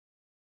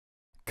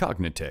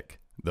Cognitech,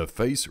 the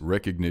face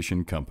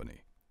recognition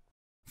company.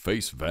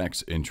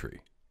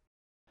 FaceVACS-Entry.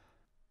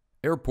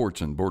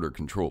 Airports and border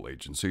control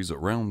agencies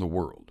around the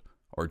world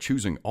are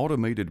choosing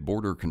automated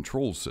border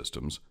control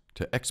systems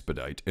to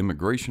expedite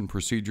immigration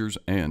procedures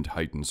and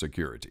heighten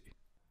security.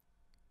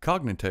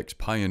 Cognitech's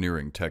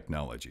pioneering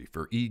technology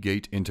for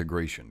eGate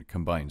integration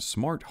combines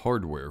smart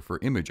hardware for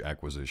image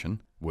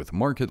acquisition with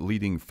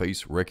market-leading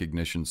face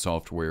recognition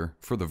software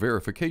for the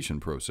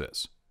verification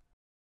process.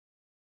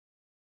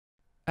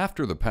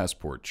 After the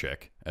passport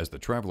check, as the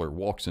traveler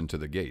walks into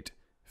the gate,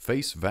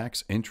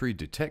 FaceVACS-Entry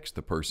detects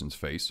the person's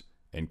face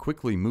and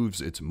quickly moves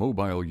its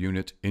mobile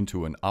unit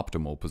into an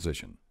optimal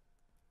position.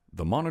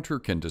 The monitor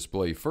can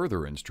display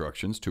further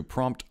instructions to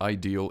prompt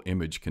ideal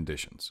image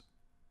conditions.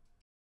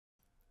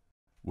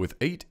 With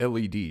 8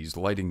 LEDs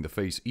lighting the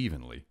face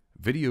evenly,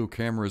 video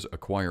cameras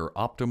acquire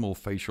optimal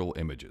facial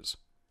images.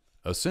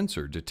 A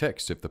sensor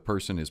detects if the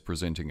person is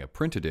presenting a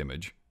printed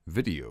image,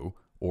 video,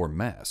 or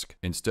mask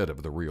instead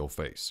of the real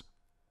face.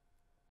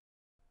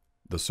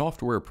 The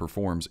software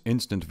performs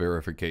instant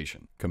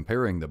verification,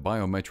 comparing the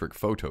biometric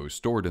photos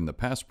stored in the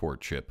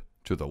passport chip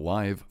to the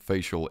live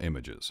facial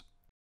images.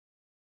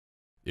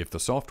 If the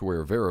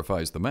software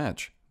verifies the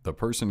match, the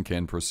person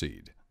can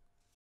proceed.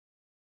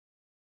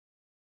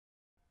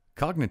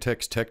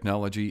 Cognitech's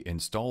technology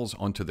installs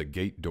onto the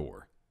gate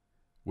door,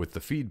 with the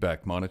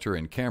feedback monitor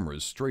and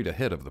cameras straight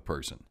ahead of the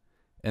person,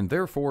 and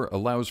therefore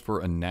allows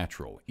for a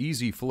natural,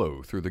 easy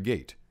flow through the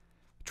gate.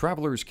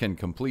 Travelers can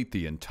complete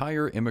the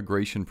entire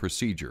immigration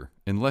procedure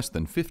in less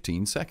than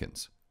 15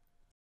 seconds.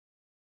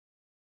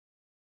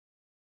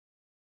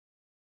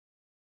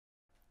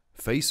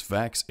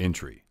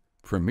 FaceVACS-Entry,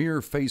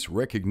 premier face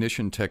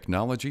recognition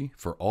technology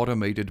for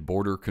automated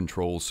border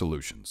control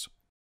solutions.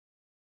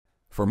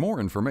 For more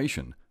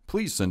information,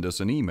 please send us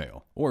an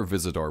email or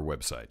visit our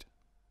website.